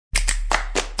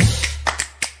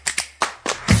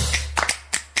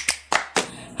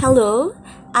Hello,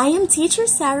 I am Teacher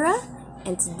Sarah,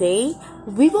 and today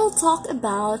we will talk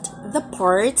about the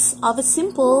parts of a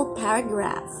simple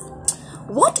paragraph.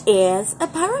 What is a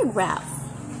paragraph?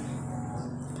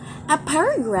 A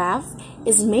paragraph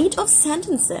is made of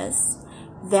sentences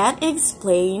that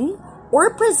explain or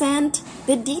present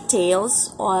the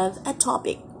details of a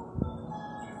topic.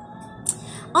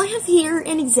 I have here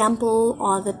an example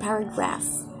of a paragraph.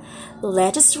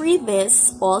 Let us read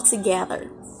this all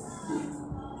together.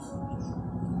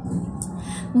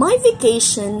 My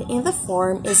vacation in the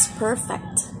farm is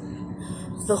perfect.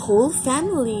 The whole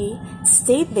family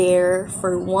stayed there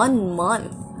for 1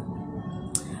 month.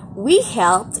 We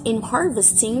helped in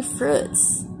harvesting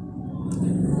fruits.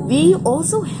 We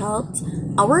also helped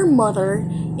our mother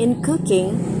in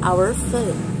cooking our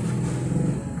food.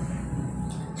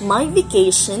 My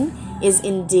vacation is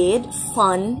indeed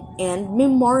fun and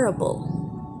memorable.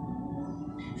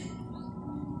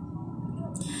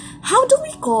 How do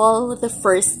we call the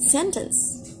first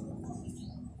sentence?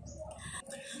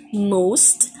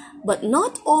 Most, but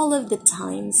not all of the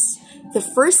times, the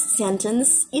first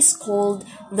sentence is called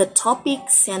the topic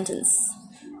sentence.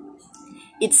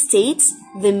 It states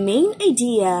the main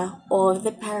idea of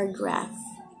the paragraph.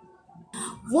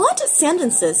 What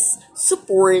sentences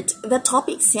support the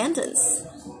topic sentence?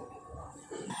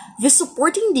 The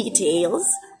supporting details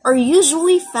are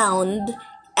usually found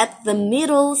at the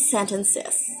middle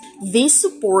sentences. They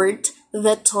support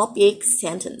the topic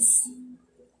sentence.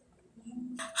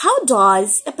 How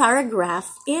does a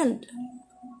paragraph end?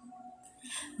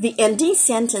 The ending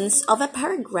sentence of a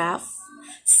paragraph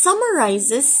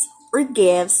summarizes or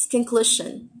gives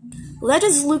conclusion. Let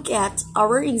us look at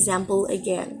our example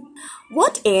again.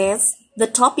 What is the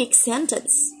topic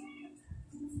sentence?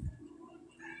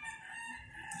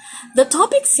 The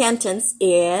topic sentence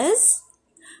is,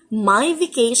 my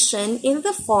vacation in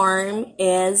the farm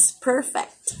is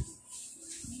perfect.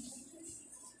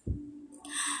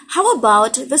 How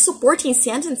about the supporting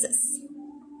sentences?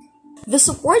 The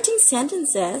supporting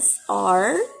sentences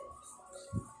are,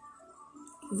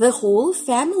 the whole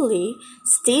family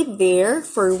stayed there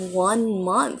for 1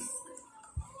 month.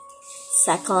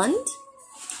 Second,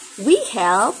 we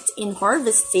helped in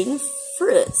harvesting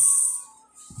fruits.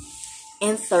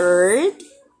 And third,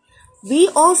 we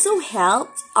also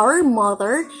helped our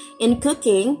mother in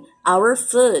cooking our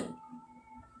food.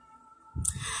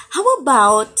 How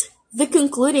about the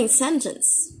concluding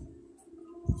sentence?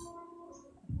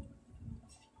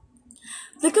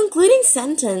 The concluding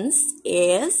sentence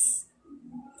is,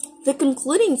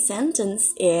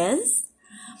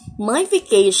 my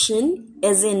vacation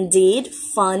is indeed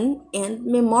fun and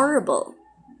memorable.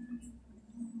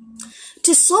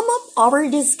 To sum up our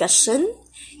discussion,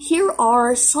 here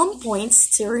are some points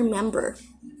to remember.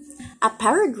 A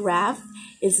paragraph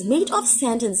is made of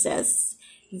sentences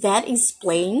that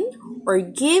explain or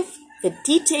give the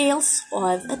details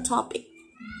of a topic.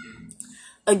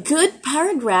 A good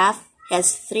paragraph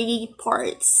has 3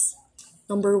 parts.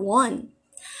 Number 1,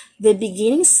 the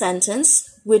beginning sentence,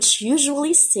 which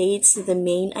usually states the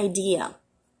main idea.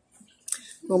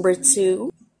 Number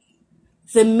 2,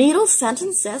 the middle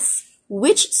sentences,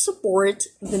 which support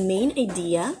the main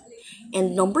idea,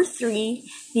 and number 3,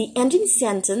 the ending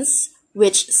sentence,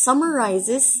 which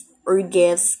summarizes or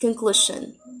gives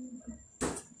conclusion.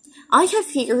 I have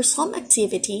here some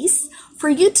activities for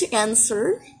you to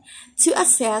answer to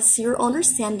assess your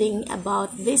understanding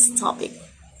about this topic.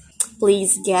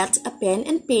 Please get a pen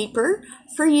and paper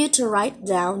for you to write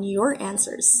down your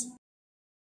answers.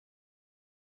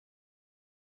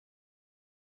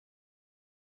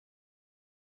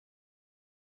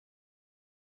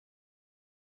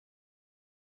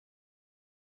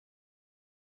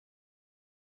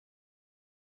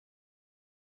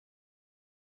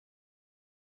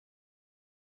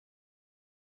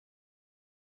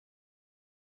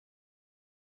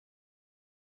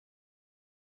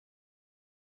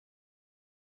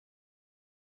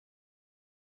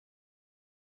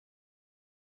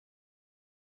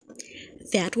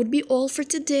 That would be all for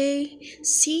today.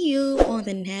 See you on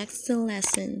the next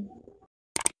lesson.